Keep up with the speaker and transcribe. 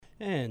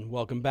And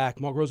welcome back.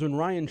 Mark Roser and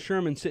Ryan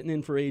Sherman sitting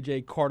in for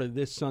A.J. Carter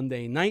this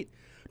Sunday night.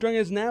 Joining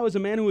us now is a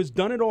man who has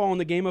done it all in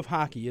the game of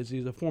hockey, as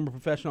he's a former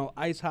professional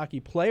ice hockey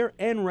player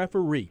and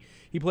referee.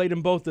 He played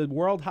in both the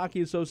World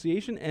Hockey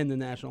Association and the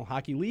National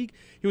Hockey League.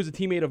 He was a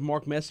teammate of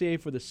Mark Messier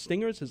for the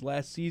Stingers. His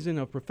last season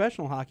of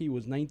professional hockey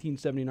was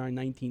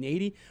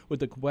 1979-1980 with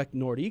the Quebec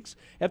Nordiques.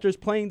 After his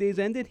playing days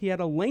ended, he had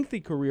a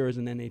lengthy career as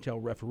an NHL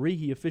referee.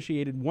 He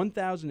officiated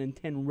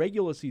 1,010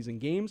 regular season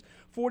games,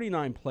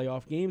 49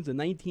 playoff games, the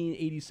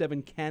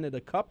 1987 Canada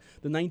Cup,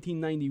 the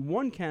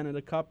 1991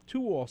 Canada Cup,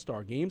 2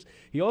 All-Star games.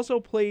 He also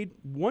played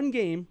one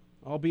game,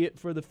 albeit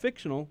for the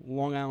fictional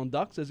Long Island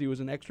Ducks, as he was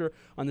an extra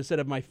on the set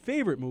of my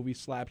favorite movie,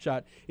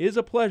 Slapshot. It is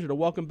a pleasure to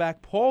welcome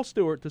back Paul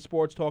Stewart to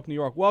Sports Talk New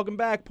York. Welcome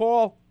back,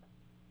 Paul.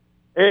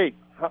 Hey,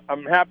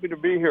 I'm happy to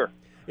be here.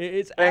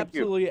 It's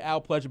absolutely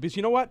our pleasure, because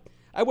you know what?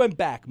 I went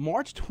back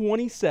March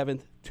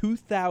 27th,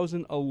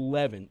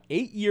 2011,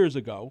 8 years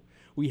ago.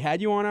 We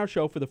had you on our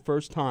show for the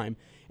first time,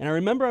 and I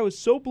remember I was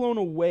so blown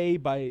away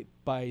by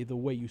the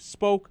way you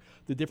spoke,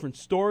 the different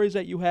stories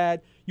that you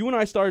had. You and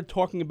I started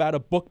talking about a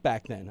book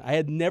back then. I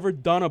had never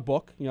done a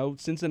book.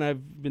 Since then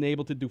I've been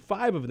able to do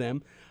 5 of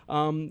them.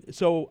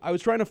 So I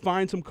was trying to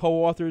find some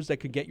co-authors that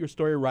could get your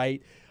story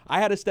right.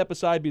 I had to step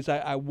aside because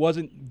I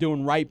wasn't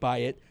doing right by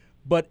it.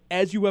 But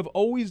as you have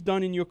always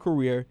done in your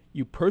career,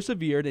 you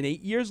persevered, and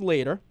 8 years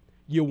later,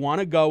 You Want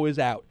to Go is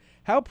out.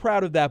 How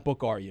proud of that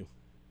book are you?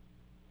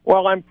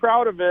 Well, I'm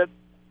proud of it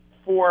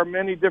for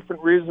many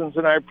different reasons,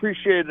 and I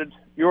appreciated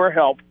your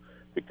help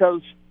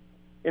because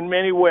in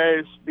many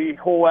ways the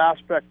whole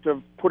aspect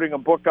of putting a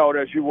book out,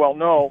 as you well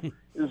know,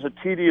 is a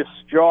tedious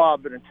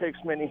job, and it takes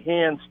many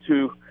hands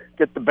to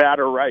get the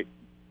batter right.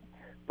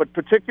 But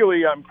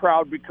particularly I'm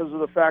proud because of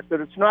the fact that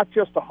it's not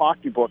just a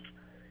hockey book.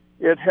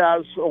 It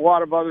has a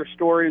lot of other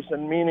stories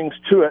and meanings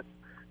to it,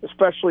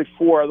 especially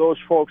for those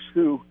folks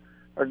who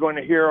are going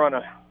to hear on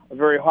a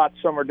very hot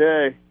summer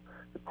day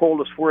the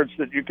coldest words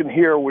that you can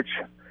hear, which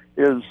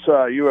is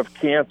you have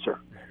cancer.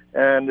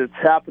 And it's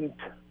happened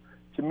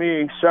to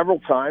me several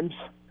times,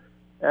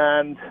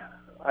 and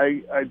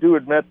I do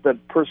admit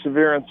that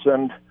perseverance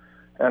and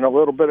a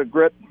little bit of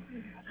grit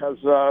has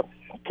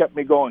kept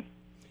me going.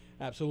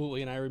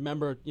 Absolutely, and I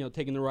remember,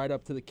 taking the ride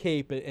up to the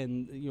Cape,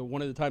 and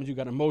one of the times you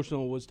got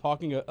emotional was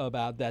talking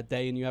about that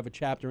day, and you have a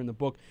chapter in the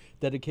book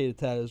dedicated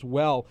to that as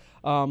well.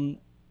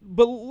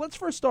 But let's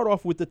first start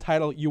off with the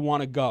title, You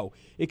Want to Go.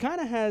 It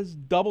kind of has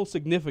double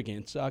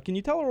significance. Can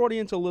you tell our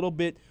audience a little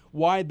bit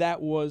why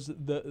that was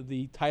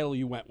the title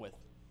you went with?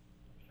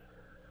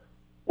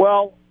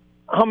 Well,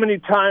 how many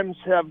times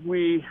have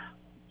we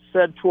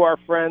said to our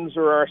friends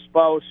or our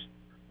spouse,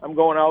 I'm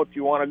going out, do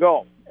you want to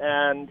go?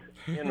 And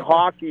in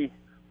hockey,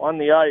 on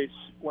the ice,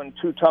 when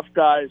two tough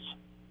guys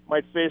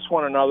might face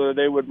one another,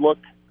 they would look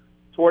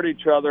toward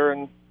each other,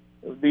 and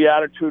the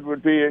attitude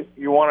would be,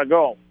 you want to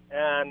go.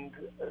 And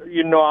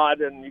you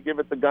nod, and you give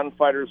it the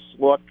gunfighter's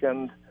look,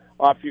 and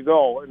off you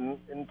go. And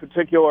in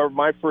particular,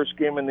 my first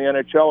game in the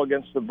NHL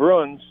against the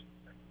Bruins,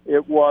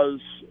 it was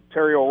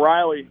Terry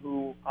O'Reilly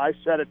who I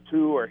said it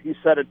to, or he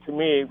said it to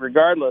me.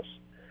 Regardless,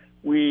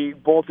 we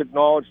both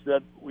acknowledged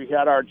that we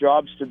had our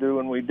jobs to do,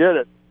 and we did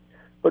it.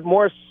 But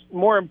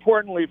more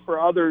importantly for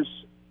others,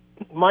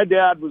 my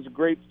dad was a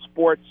great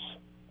sports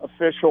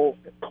official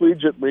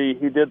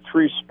collegiately. He did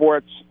 3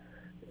 sports,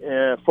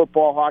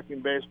 football, hockey,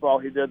 and baseball.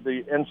 He did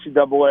the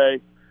NCAA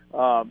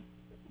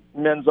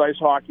men's ice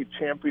hockey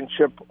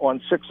championship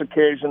on 6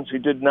 occasions. He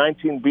did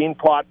 19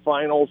 Beanpot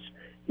finals.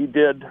 He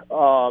did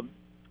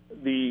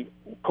the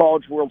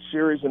College World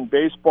Series in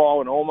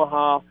baseball in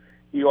Omaha.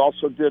 He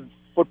also did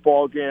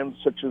football games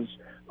such as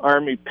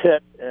Army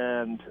Pitt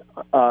and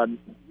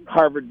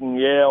Harvard and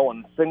Yale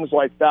and things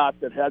like that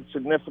had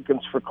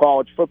significance for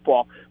college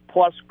football,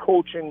 plus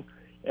coaching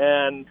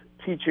and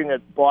teaching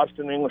at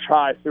Boston English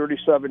High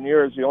 37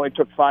 years. He only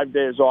took 5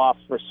 days off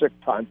for sick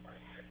time.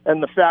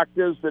 And the fact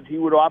is that he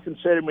would often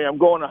say to me, I'm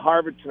going to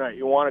Harvard tonight,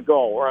 you want to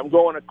go? Or I'm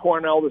going to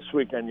Cornell this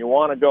weekend, you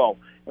want to go?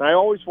 And I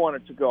always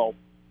wanted to go.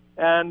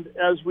 And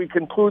as we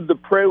conclude the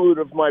prelude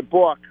of my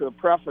book, the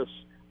preface,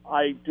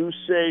 I do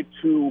say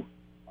to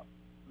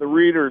the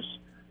readers,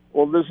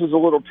 well, this is a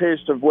little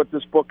taste of what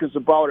this book is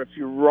about. If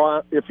you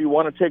want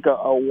to take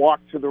a walk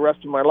through the rest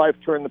of my life,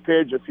 turn the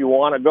page if you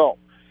want to go.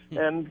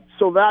 And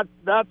so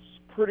that's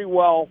pretty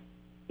well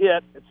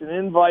it. It's an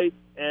invite,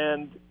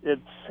 and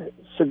it's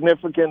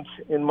significant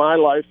in my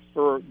life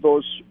for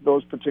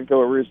those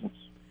particular reasons.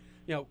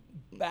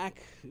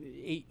 Back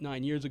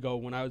 8-9 years ago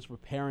when I was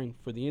preparing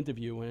for the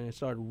interview and I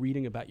started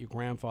reading about your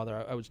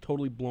grandfather, I was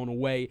totally blown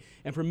away.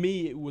 And for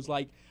me, it was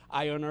like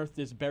I unearthed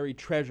this buried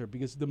treasure,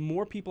 because the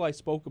more people I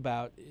spoke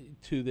about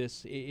to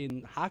this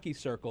in hockey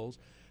circles,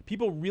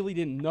 people really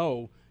didn't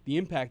know the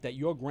impact that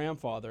your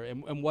grandfather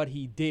and what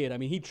he did. I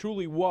mean, he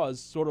truly was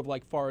sort of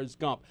like Forrest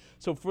Gump.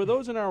 So for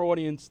those in our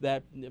audience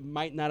that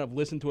might not have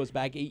listened to us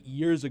back 8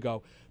 years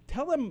ago,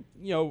 tell them,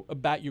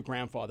 about your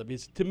grandfather,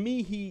 because to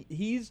me,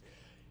 he's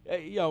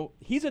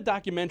a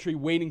documentary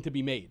waiting to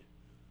be made.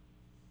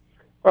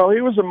 Well,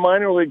 he was a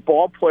minor league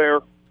ball player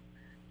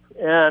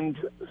And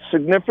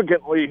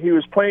significantly, he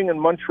was playing in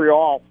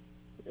Montreal,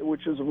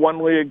 which is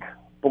one league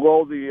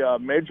below the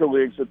major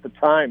leagues at the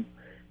time,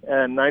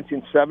 in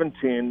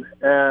 1917.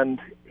 And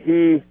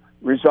he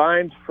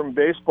resigned from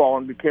baseball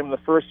and became the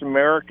first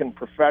American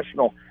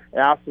professional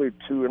athlete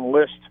to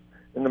enlist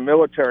in the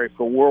military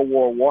for World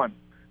War I.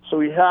 So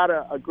he had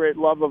a great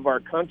love of our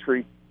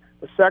country.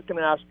 The second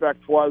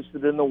aspect was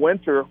that in the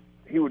winter,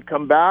 he would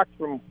come back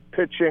from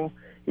pitching.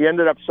 He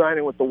ended up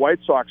signing with the White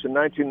Sox in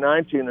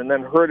 1919 and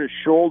then hurt his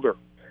shoulder.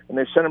 And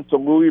they sent him to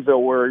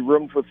Louisville, where he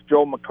roomed with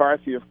Joe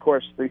McCarthy, of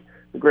course, the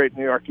great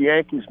New York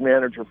Yankees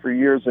manager for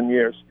years and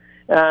years.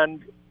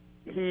 And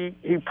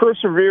he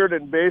persevered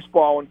in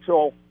baseball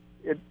until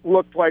it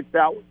looked like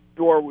that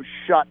door was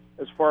shut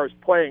as far as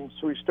playing.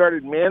 So he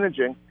started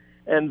managing,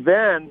 and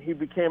then he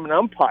became an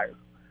umpire.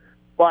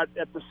 But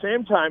at the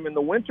same time, in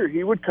the winter,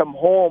 he would come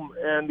home,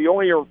 and the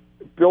only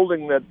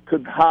building that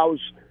could house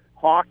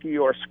hockey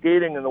or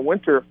skating in the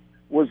winter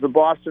was the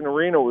Boston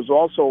Arena. It was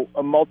also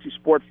a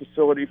multi-sport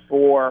facility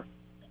for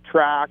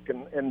track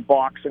and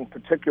boxing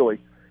particularly.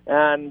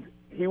 And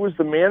he was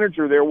the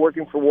manager there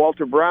working for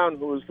Walter Brown,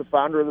 who was the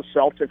founder of the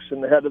Celtics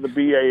and the head of the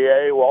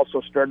BAA, who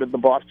also started the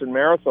Boston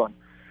Marathon.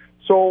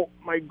 So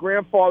my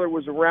grandfather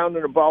was around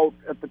and about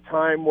at the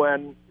time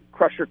when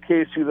Crusher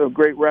Casey, the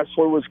great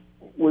wrestler,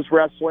 was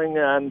wrestling,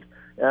 and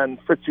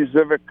Fritzy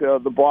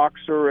Zivik, the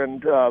boxer,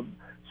 and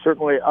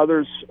certainly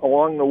others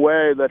along the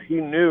way that he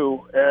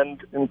knew,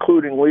 and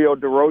including Leo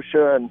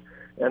DeRocha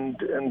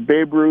and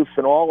Babe Ruth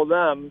and all of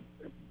them,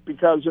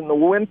 because in the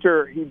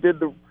winter he did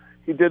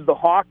the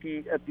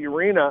hockey at the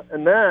arena,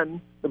 and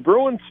then the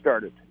Bruins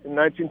started in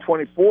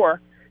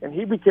 1924, and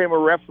he became a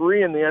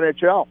referee in the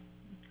NHL,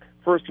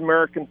 first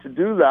American to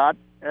do that,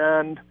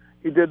 and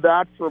he did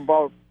that for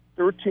about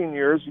 13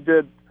 years. He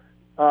did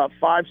 5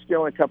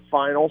 Stanley Cup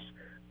finals,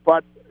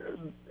 but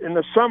in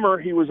the summer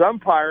he was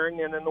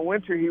umpiring, and in the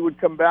winter he would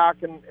come back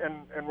and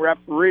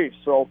referee.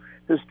 So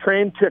his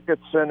train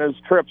tickets and his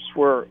trips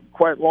were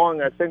quite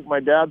long. I think my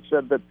dad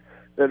said that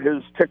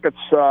his tickets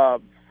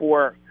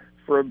for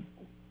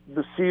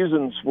the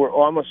seasons were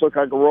almost looked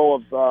like a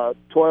roll of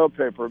toilet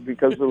paper,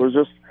 because there was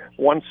just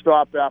one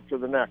stop after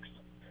the next.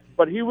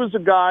 But he was a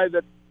guy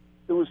that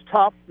it was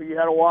tough. He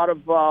had a lot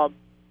of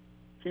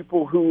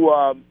people who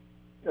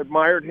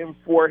admired him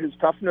for his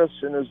toughness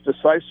and his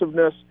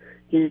decisiveness.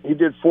 He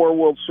did 4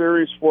 World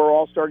Series, 4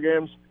 All-Star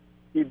games.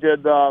 He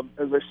did, as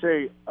I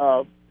say,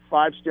 5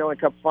 Stanley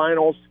Cup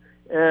finals.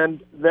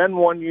 And then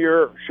one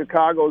year,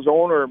 Chicago's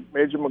owner,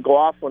 Major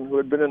McLaughlin, who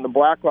had been in the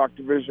Blackhawk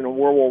division in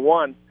World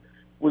War I,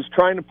 was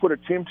trying to put a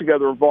team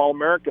together of all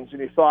Americans,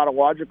 and he thought a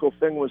logical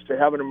thing was to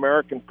have an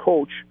American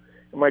coach.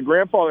 And my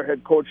grandfather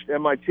had coached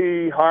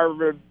MIT,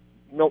 Harvard,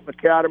 Milton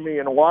Academy,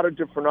 and a lot of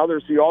different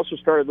others. He also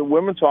started the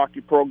women's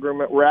hockey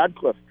program at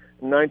Radcliffe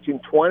in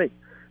 1920.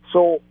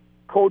 So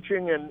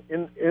coaching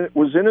it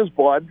was in his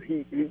blood.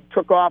 He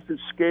took off his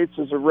skates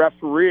as a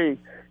referee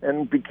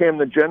and became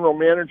the general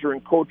manager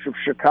and coach of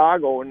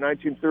Chicago in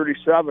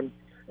 1937,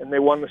 and they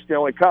won the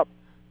Stanley Cup.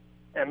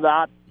 And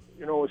that,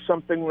 is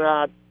something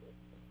that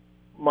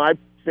my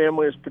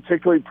family is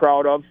particularly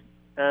proud of.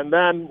 And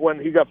then when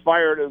he got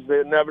fired, as they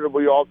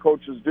inevitably all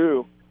coaches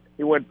do,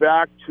 he went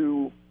back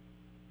to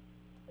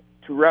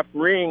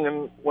refereeing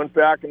and went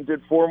back and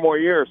did 4 more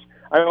years.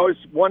 I always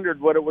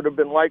wondered what it would have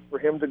been like for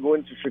him to go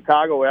into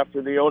Chicago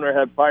after the owner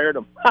had fired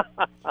him.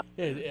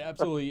 Yeah,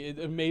 absolutely.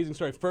 Amazing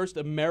story. First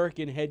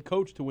American head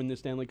coach to win the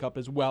Stanley Cup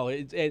as well.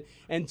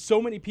 And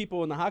so many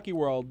people in the hockey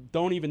world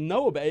don't even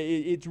know about it.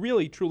 It's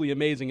really, truly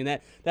amazing.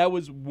 And that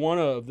was one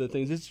of the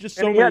things. It's just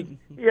so many.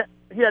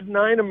 He had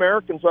 9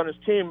 Americans on his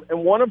team,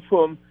 and one of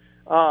whom,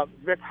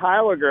 Vic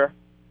Heiliger,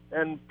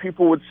 and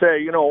people would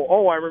say,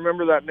 I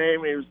remember that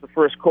name. He was the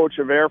first coach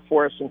of Air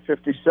Force in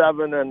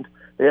 '57, and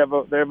they have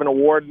an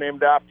award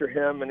named after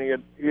him. And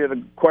he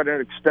had quite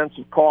an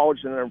extensive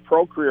college and a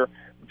pro career.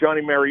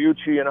 Johnny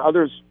Mariucci and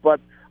others,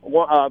 but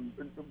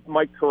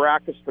Mike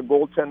Caracas, the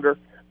goaltender.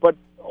 But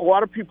a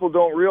lot of people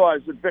don't realize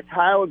that Vic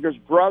Heiliger's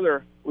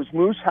brother was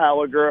Moose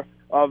Heiliger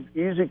of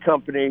Easy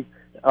Company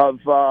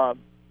of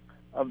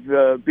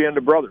the Band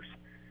of Brothers.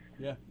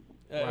 Yeah.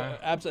 Wow.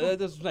 Absolutely,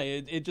 that's what I'm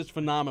saying. It's just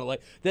phenomenal.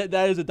 Like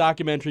that is a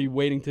documentary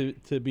waiting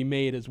to be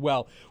made as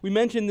well. We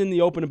mentioned in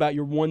the open about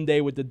your one day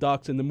with the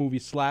Ducks and the movie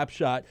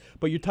Slapshot,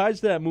 but your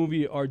ties to that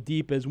movie are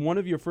deep, as one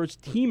of your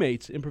first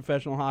teammates in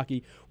professional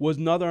hockey was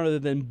none other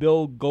than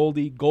Bill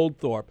Goldie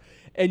Goldthorpe.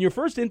 And your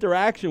first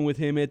interaction with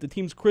him at the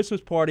team's Christmas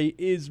party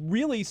is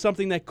really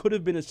something that could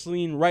have been a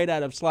scene right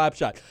out of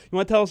Slapshot. You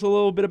want to tell us a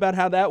little bit about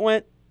how that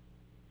went?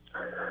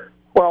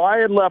 Well, I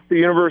had left the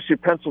University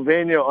of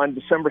Pennsylvania on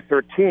December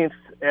 13th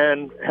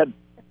and had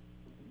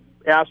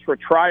asked for a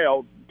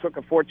tryout, took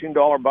a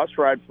 $14 bus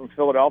ride from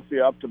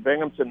Philadelphia up to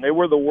Binghamton. They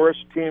were the worst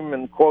team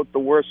in, quote, the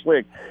worst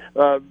league.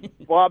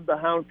 Bob the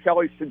Hound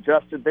Kelly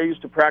suggested they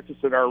used to practice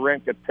at our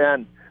rink at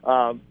Penn.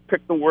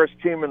 Pick the worst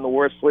team in the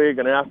worst league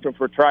and asked them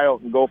for a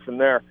tryout and go from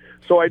there.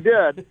 So I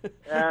did,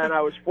 and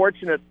I was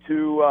fortunate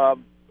to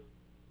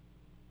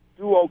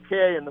do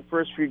okay in the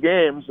first few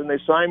games, and they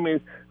signed me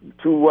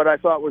to what I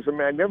thought was a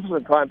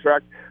magnificent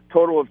contract,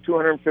 total of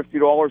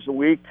 $250 a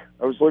week.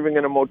 I was living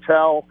in a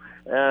motel,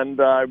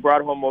 and I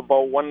brought home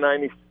about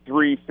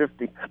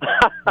 $193.50.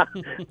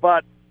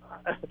 But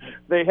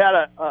they had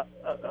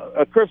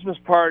a Christmas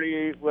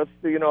party with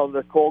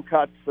the cold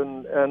cuts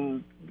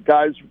and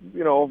guys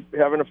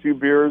having a few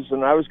beers,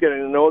 and I was getting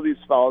to know these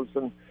fellas,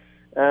 and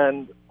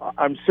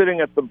I'm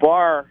sitting at the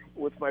bar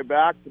with my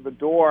back to the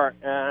door,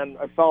 and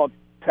a fellow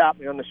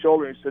tapped me on the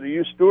shoulder and he said, "Are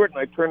you Stewart?" And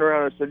I turned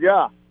around and I said,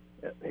 "Yeah."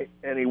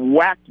 And he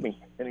whacked me,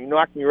 and he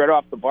knocked me right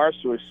off the bar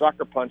stool. He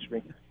sucker punched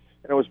me,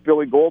 and it was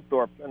Billy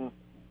Goldthorpe. And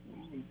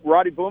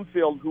Roddy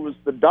Bloomfield, who was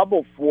the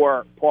double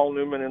for Paul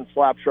Newman in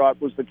Slapshot,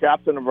 was the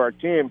captain of our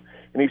team.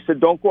 And he said,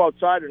 "Don't go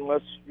outside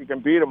unless you can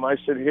beat him." I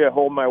said, "Here,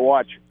 hold my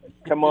watch.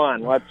 Come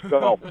on, let's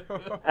go."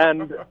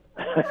 And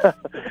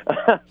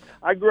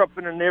I grew up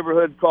in a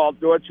neighborhood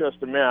called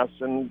Dorchester, Mass.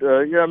 And,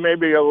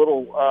 maybe a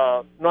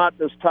little not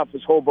as tough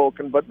as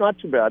Hoboken, but not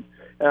too bad.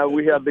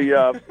 We have those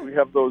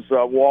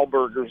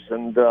Wahlburgers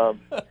and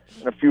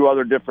a few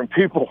other different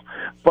people.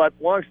 But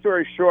long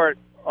story short,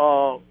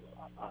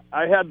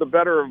 I had the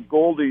better of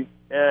Goldie,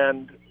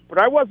 but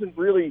I wasn't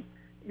really,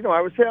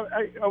 I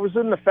was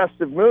in the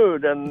festive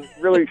mood and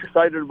really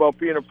excited about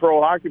being a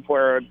pro hockey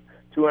player at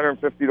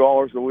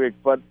 $250 a week.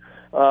 But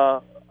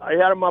I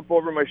had him up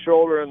over my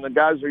shoulder, and the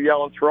guys are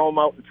yelling, "Throw him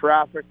out in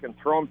traffic and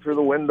throw him through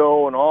the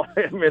window," and all.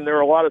 I mean, there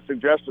were a lot of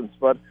suggestions,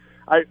 but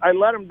I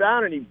let him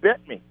down, and he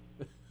bit me.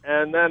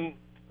 And then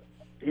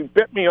he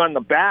bit me on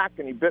the back,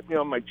 and he bit me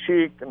on my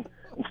cheek. And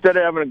instead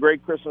of having a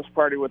great Christmas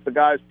party with the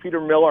guys, Peter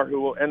Miller,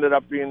 who ended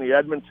up being the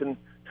Edmonton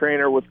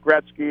trainer with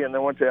Gretzky and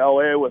then went to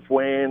L.A. with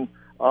Wayne,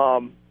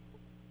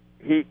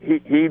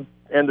 he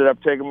ended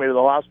up taking me to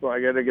the hospital. I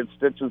got to get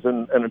stitches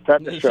and a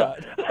tetanus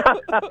shot.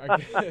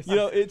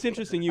 It's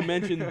interesting. You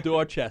mentioned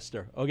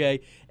Dorchester,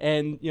 okay?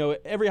 And,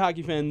 every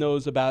hockey fan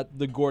knows about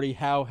the Gordie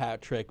Howe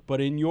hat trick. But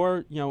in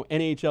your,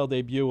 NHL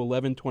debut,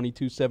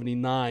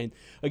 11/22/79,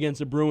 against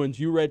the Bruins,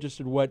 you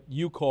registered what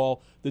you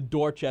call the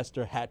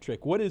Dorchester hat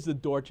trick. What is the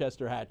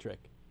Dorchester hat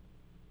trick?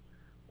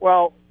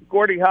 Well,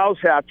 Gordie Howe's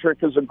hat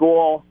trick is a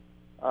goal,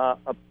 an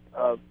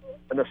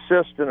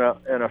assist, and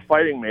a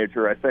fighting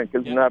major, I think.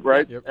 Isn't that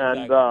right? Yep, and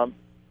exactly.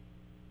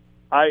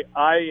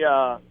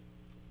 I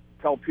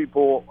tell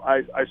people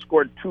I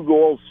scored 2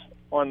 goals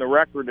on the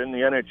record in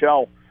the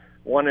NHL,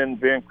 one in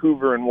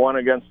Vancouver and one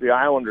against the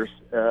Islanders,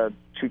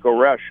 Chico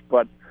Resch.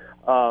 But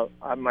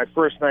on my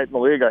first night in the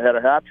league, I had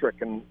a hat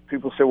trick, and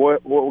people say,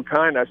 what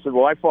kind? I said,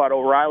 well, I fought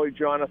O'Reilly,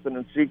 Jonathan,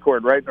 and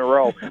Secord right in a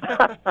row.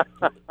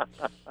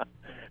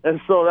 And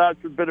so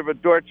that's a bit of a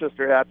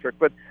Dorchester hat trick.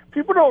 But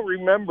people don't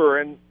remember,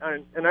 and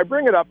I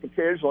bring it up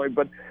occasionally,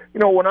 but,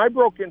 when I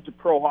broke into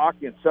pro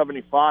hockey in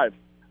 75,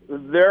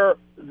 there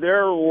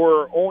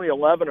were only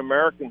 11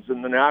 Americans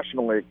in the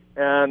National League.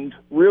 And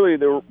really,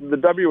 the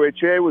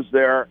WHA was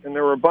there, and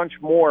there were a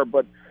bunch more.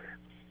 But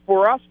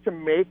for us to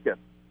make it,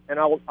 and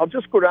I'll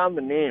just go down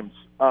the names.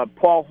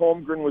 Paul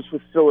Holmgren was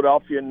with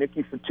Philadelphia.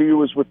 Nicky Fotiu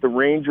was with the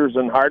Rangers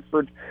in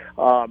Hartford.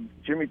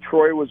 Jimmy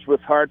Troy was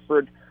with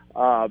Hartford.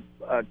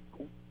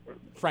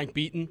 Frank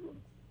Beaton?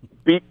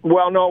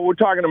 Well, no, we're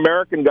talking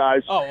American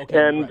guys. Oh,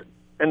 okay.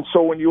 And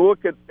so when you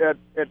look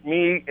at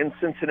me in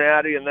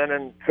Cincinnati and then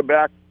in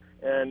Quebec,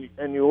 and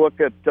you look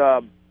at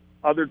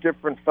other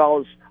different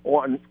fellows,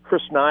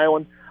 Chris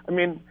Nyland, I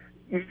mean,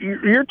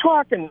 you're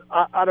talking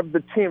out of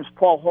the teams,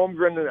 Paul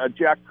Holmgren and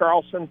Jack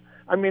Carlson.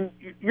 I mean,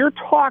 you're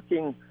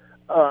talking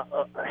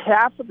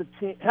half of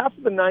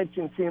the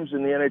 19 teams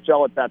in the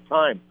NHL at that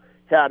time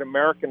had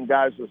American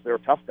guys as their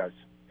tough guys.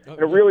 Okay.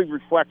 And it really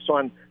reflects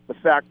on the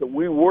fact that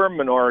we were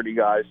minority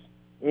guys,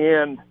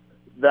 and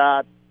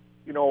that,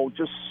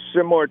 just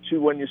similar to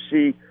when you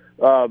see,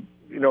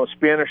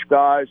 Spanish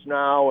guys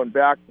now and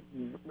back,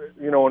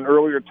 in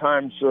earlier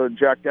times,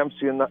 Jack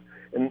Dempsey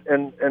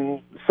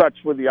and such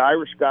with the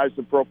Irish guys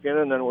that broke in,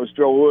 and then it was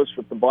Joe Louis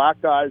with the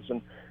black guys,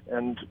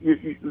 and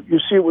you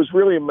see it was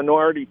really a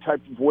minority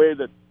type of way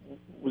that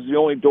was the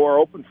only door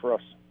open for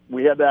us.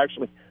 We had to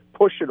actually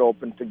push it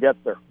open to get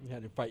there. You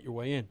had to fight your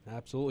way in,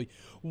 absolutely.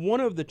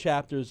 One of the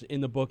chapters in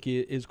the book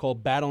is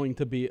called Battling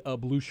to be a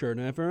Blue Shirt.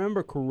 And if I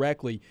remember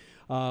correctly,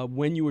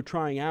 when you were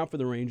trying out for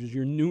the Rangers,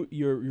 your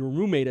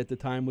roommate at the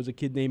time was a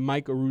kid named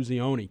Mike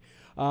Eruzione.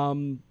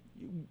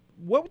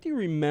 What do you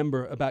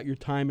remember about your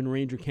time in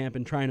Ranger camp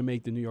and trying to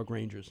make the New York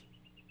Rangers?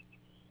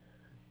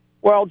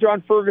 Well,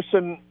 John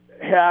Ferguson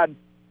had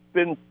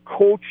been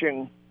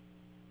coaching,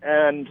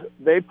 and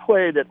they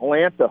played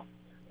Atlanta.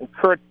 And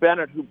Kurt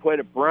Bennett, who played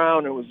at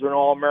Brown, who was an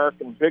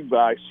All-American big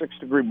guy,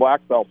 6-degree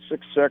black belt,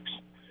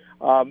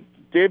 6'6".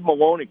 Dave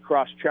Maloney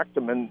cross-checked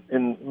him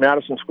in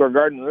Madison Square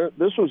Garden.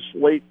 This was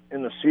late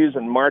in the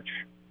season, March,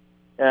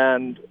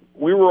 and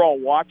we were all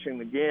watching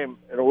the game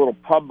at a little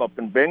pub up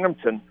in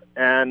Binghamton,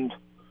 and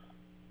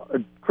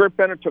Kurt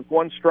Bennett took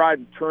one stride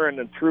and turned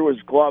and threw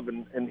his glove,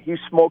 and he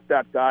smoked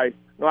that guy,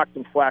 knocked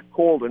him flat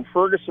cold. And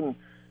Ferguson,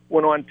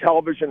 went on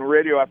television,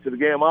 radio after the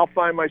game, I'll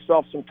find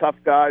myself some tough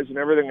guys and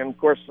everything. And of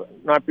course,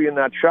 not being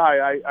that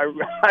shy,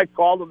 I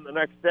called them the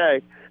next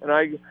day, and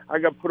I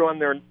got put on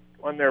their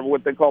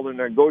what they call the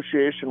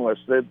negotiation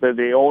list. That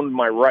they owned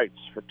my rights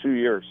for 2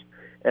 years,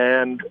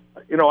 and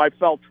I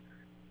felt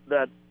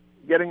that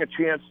getting a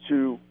chance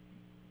to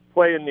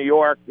play in New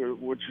York,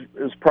 which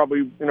is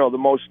probably the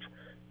most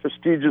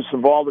prestigious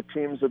of all the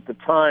teams at the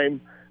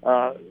time,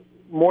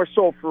 more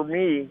so for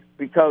me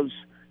because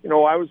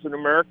I was an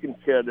American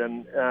kid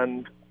and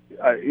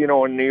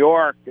in New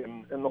York,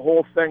 and the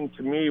whole thing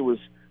to me was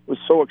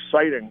so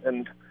exciting.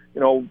 And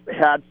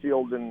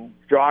Hadfield and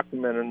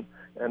Jockman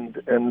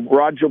and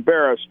Rod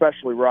Gilbert,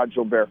 especially Rod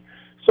Gilbert.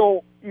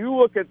 So you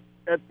look at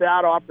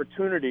that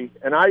opportunity,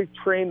 and I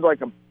trained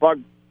like a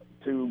bug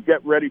to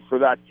get ready for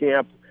that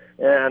camp.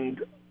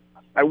 And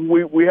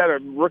we had a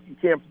rookie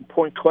camp in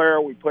Pointe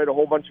Claire. We played a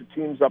whole bunch of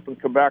teams up in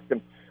Quebec,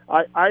 and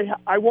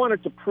I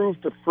wanted to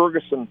prove to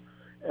Ferguson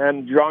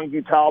and John Guy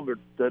Talbot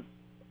that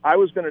I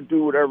was going to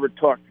do whatever it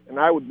took, and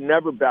I would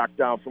never back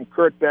down from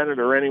Kurt Bennett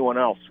or anyone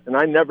else. And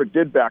I never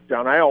did back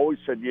down. I always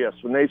said yes.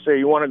 When they say,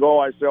 you want to go?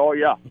 I say, oh,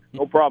 yeah,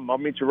 no problem. I'll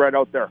meet you right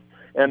out there.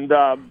 And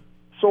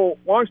so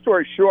long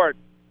story short,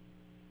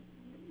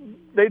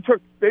 they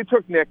took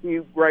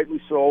Nicky,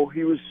 rightly so.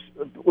 He was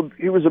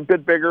a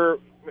bit bigger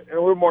and a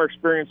little more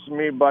experienced than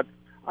me, but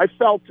I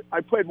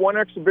played one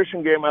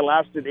exhibition game. I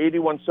lasted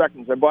 81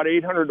 seconds. I bought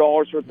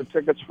 $800 worth of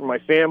tickets for my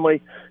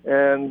family,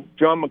 and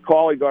John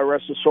McCauley, God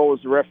rest his soul,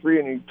 was the referee,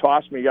 and he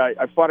tossed me.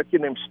 I fought a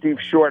kid named Steve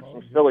Short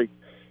from Philly,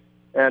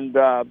 and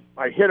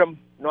I hit him,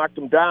 knocked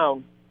him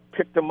down,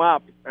 picked him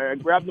up, and I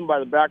grabbed him by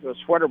the back of the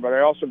sweater, but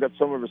I also got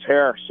some of his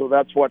hair, so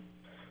that's what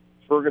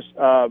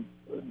John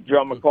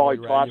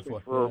McCauley tossed me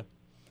for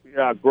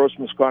gross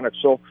misconduct.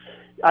 So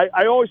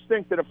I always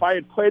think that if I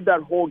had played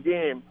that whole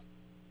game,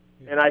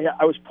 and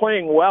I was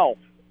playing well.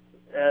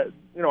 I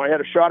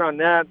had a shot on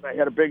net. I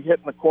had a big hit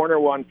in the corner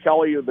on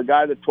Kelly, the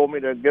guy that told me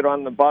to get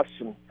on the bus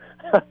and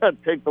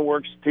take the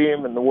Works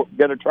team and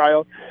get a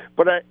tryout.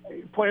 But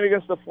playing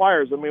against the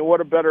Flyers, I mean, what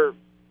a better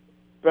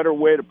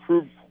way to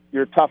prove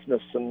your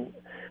toughness. And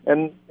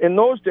in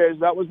those days,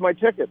 that was my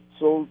ticket.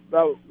 So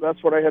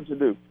that's what I had to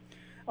do.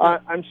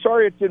 I'm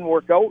sorry it didn't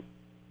work out.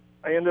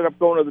 I ended up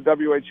going to the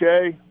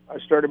WHA. I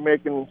started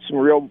making some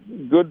real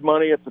good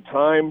money at the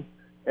time.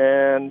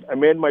 And I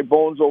made my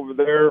bones over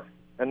there,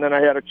 and then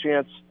I had a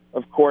chance,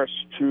 of course,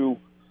 to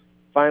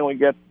finally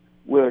get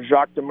with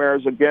Jacques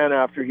Demers again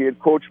after he had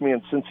coached me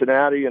in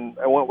Cincinnati, and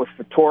I went with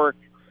Fatorik,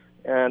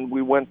 and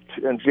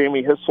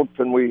Jamie Hisselt,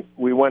 and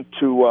we went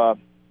to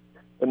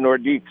the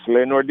Nordiques,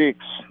 Les Nordiques,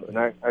 and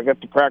I got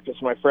to practice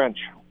my French.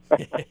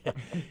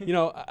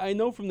 I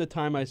know from the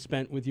time I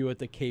spent with you at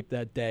the Cape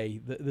that day,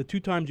 the two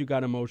times you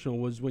got emotional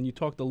was when you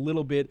talked a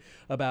little bit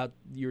about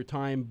your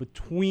time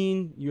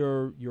between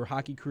your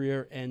hockey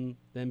career and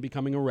then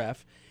becoming a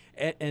ref,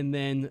 and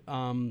then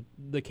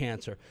the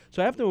cancer.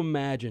 So I have to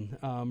imagine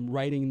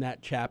writing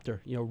that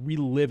chapter,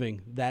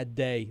 reliving that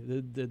day,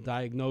 the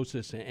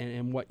diagnosis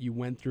and what you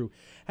went through,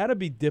 had to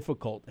be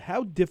difficult.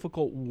 How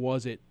difficult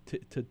was it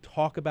to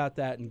talk about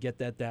that and get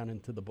that down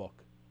into the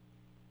book?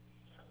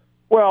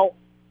 Well,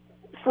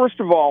 first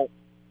of all,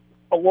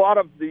 a lot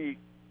of the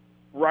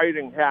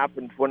writing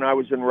happened when I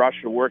was in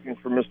Russia working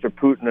for Mr.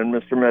 Putin and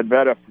Mr.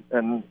 Medvedev,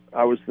 and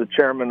I was the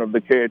chairman of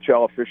the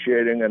KHL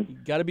officiating. And you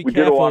got to be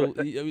careful.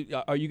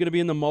 Are you going to be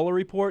in the Mueller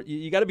report?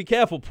 You got to be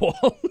careful,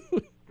 Paul.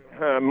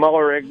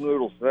 Mueller egg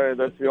noodles.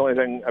 That's the only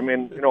thing. I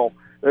mean,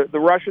 the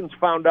Russians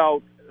found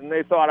out, and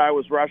they thought I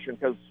was Russian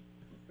because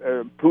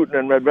Putin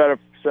and Medvedev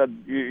said,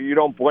 you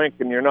don't blink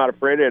and you're not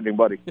afraid of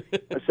anybody.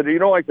 I said, you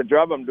don't like the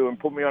job I'm doing,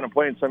 put me on a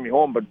plane, send me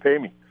home, but pay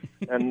me.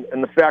 And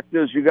the fact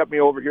is, you got me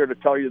over here to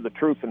tell you the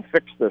truth and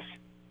fix this.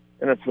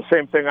 And it's the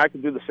same thing. I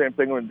can do the same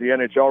thing with the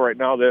NHL right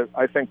now.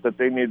 I think that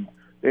they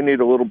need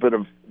a little bit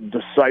of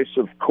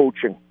decisive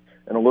coaching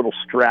and a little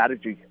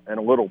strategy and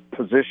a little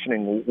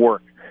positioning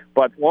work.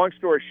 But long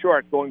story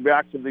short, going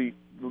back to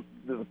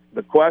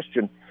the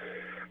question,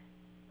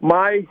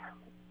 my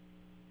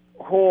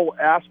whole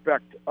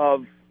aspect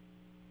of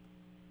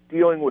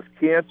dealing with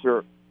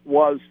cancer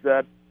was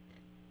that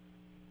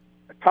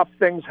tough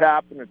things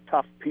happen to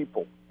tough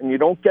people, and you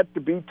don't get to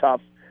be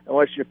tough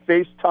unless you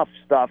face tough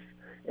stuff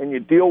and you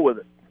deal with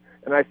it.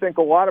 And I think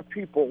a lot of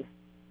people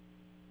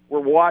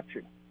were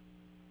watching.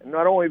 And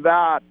not only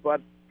that,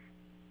 but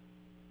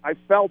I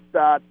felt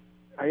that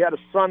I had a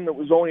son that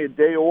was only a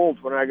day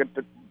old when I got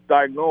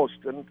diagnosed,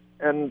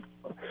 and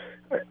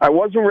I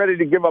wasn't ready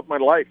to give up my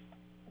life,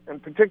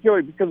 and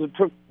particularly because it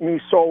took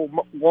me so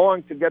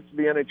long to get to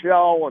the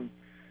NHL,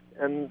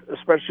 and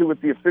especially with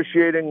the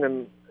officiating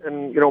and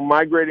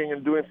migrating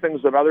and doing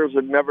things that others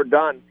had never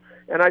done.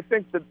 And I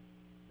think that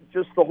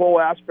just the whole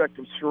aspect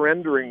of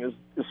surrendering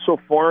is so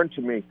foreign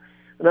to me.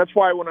 And that's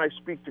why when I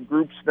speak to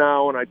groups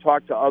now and I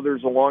talk to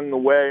others along the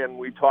way and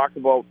we talk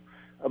about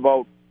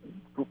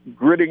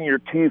gritting your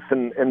teeth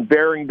and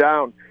bearing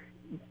down,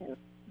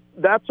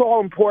 that's all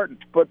important.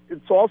 But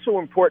it's also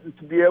important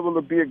to be able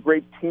to be a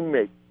great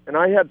teammate. And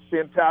I had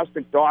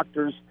fantastic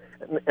doctors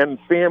and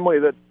family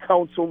that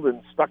counseled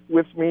and stuck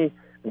with me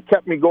and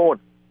kept me going.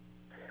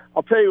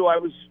 I'll tell you, I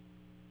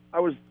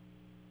was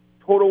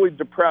totally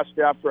depressed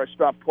after I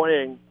stopped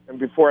playing and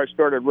before I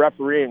started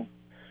refereeing.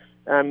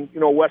 And,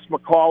 Wes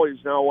McCauley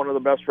is now one of the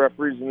best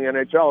referees in the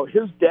NHL.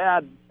 His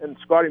dad and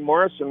Scotty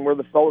Morrison were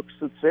the folks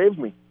that saved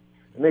me.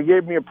 And they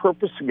gave me a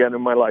purpose again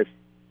in my life.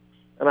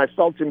 And I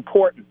felt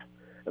important.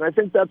 And I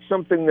think that's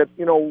something that,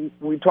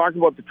 we talk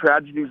about the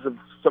tragedies of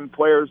some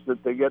players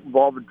that they get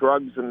involved with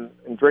drugs and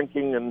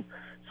drinking, and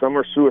some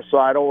are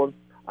suicidal. And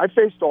I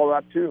faced all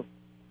that too.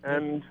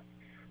 And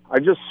I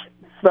just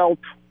felt,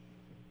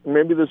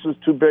 maybe this is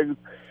too big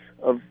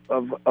of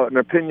an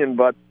opinion,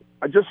 but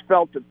I just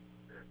felt that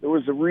there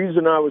was a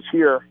reason I was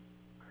here,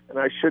 and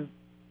I should,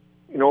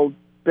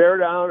 bear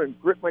down and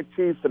grit my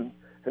teeth and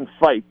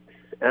fight.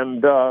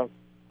 And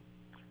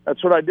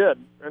that's what I did.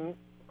 And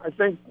I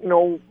think,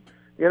 the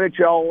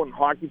NHL and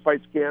Hockey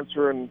Fights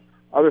Cancer and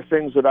other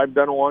things that I've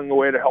done along the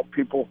way to help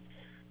people,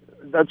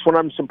 that's what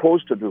I'm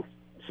supposed to do.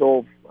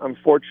 So I'm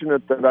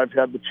fortunate that I've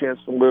had the chance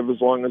to live as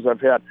long as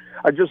I've had.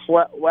 I just,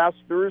 last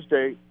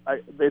Thursday,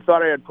 they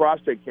thought I had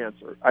prostate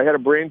cancer. I had a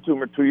brain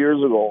tumor 2 years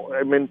ago.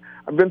 I mean,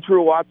 I've been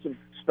through lots of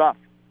stuff.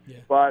 Yeah.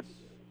 But,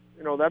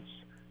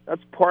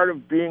 that's part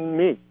of being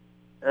me.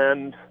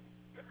 And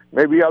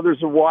maybe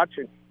others are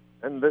watching,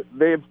 and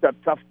they've got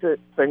tough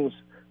things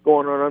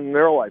going on in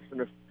their life.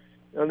 And if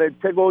they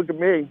take a look at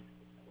me,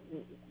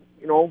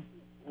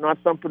 not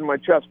thumping my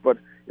chest, but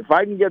if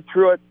I can get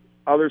through it,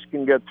 others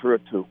can get through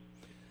it too.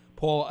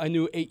 Paul, I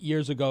knew 8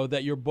 years ago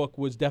that your book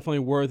was definitely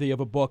worthy of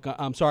a book.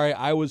 I'm sorry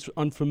I was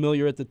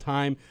unfamiliar at the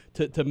time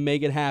to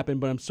make it happen,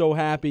 but I'm so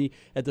happy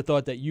at the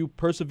thought that you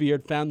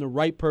persevered, found the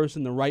right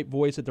person, the right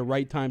voice at the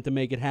right time to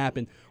make it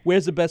happen.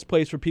 Where's the best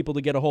place for people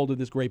to get a hold of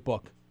this great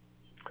book?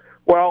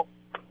 Well,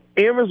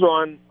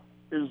 Amazon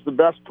is the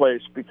best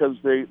place because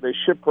they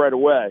ship right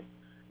away.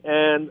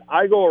 And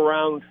I go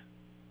around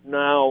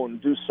now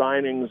and do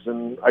signings,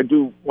 and I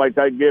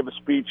gave a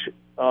speech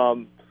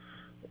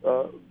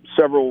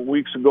several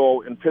weeks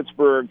ago in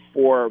Pittsburgh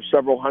for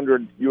several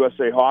hundred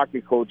USA hockey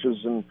coaches,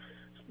 and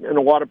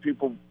a lot of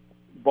people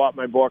bought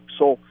my book.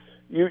 So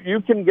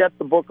you can get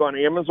the book on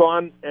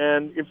Amazon,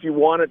 and if you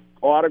want it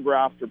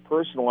autographed or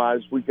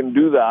personalized, we can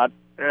do that.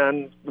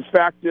 And the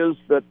fact is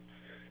that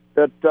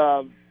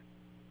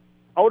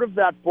out of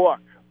that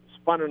book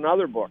spun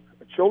another book,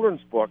 a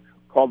children's book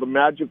called The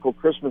Magical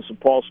Christmas of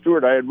Paul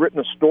Stewart. I had written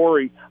a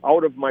story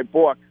out of my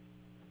book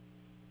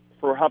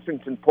for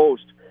Huffington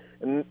Post,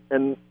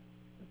 and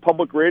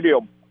public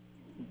radio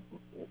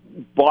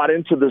bought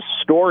into this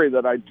story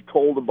that I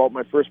told about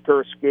my first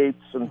pair of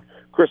skates and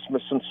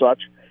Christmas and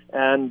such.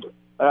 And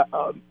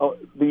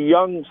the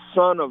young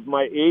son of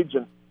my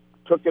agent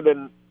took it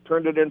and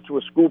turned it into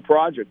a school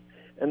project.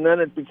 And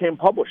then it became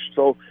published.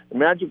 So The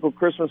Magical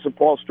Christmas of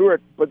Paul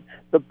Stewart. But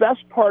the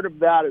best part of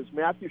that is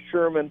Matthew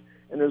Sherman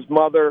and his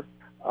mother,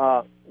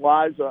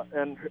 Liza,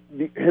 and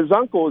his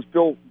uncle is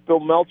Bill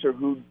Meltzer,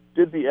 who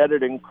did the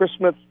editing. Chris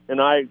Smith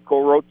and I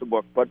co-wrote the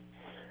book. But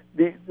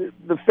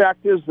the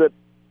fact is that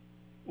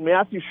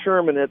Matthew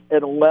Sherman, at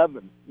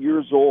 11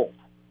 years old,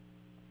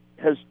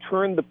 has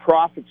turned the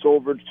profits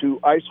over to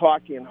ice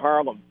hockey in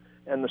Harlem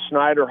and the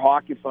Snyder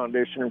Hockey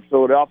Foundation in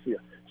Philadelphia,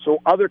 so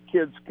other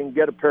kids can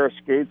get a pair of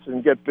skates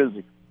and get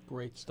busy.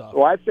 Great stuff.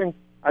 So I think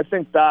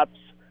that's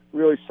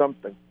really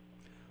something.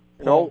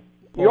 Paul.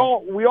 We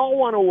all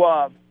want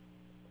to,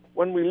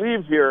 when we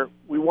leave here,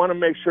 we want to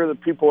make sure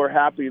that people are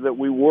happy that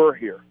we were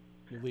here.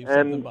 You leave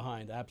something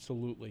behind,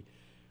 absolutely.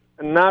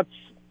 And that's,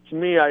 to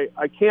me, I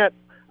can't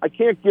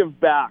give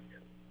back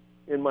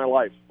in my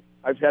life.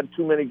 I've had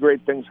too many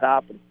great things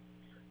happen,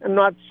 and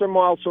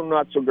also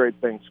not so great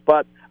things.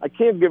 But I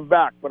can't give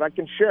back, but I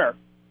can share.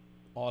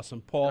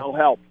 Awesome, Paul. I'll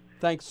help.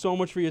 Thanks so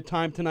much for your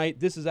time tonight.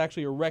 This is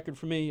actually a record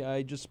for me.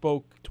 I just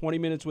spoke 20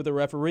 minutes with a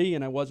referee,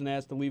 and I wasn't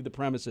asked to leave the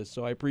premises,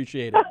 so I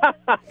appreciate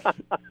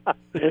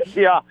it.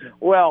 Yeah,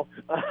 well,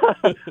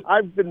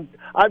 I've been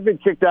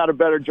kicked out of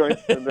better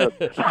joints than this.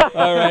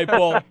 All right,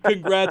 Paul.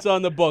 Congrats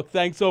on the book.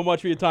 Thanks so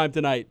much for your time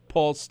tonight,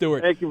 Paul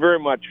Stewart. Thank you very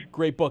much.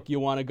 Great book.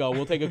 You want to go.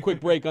 We'll take a quick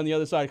break on the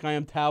other side.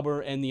 Chaim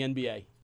Tauber and the NBA.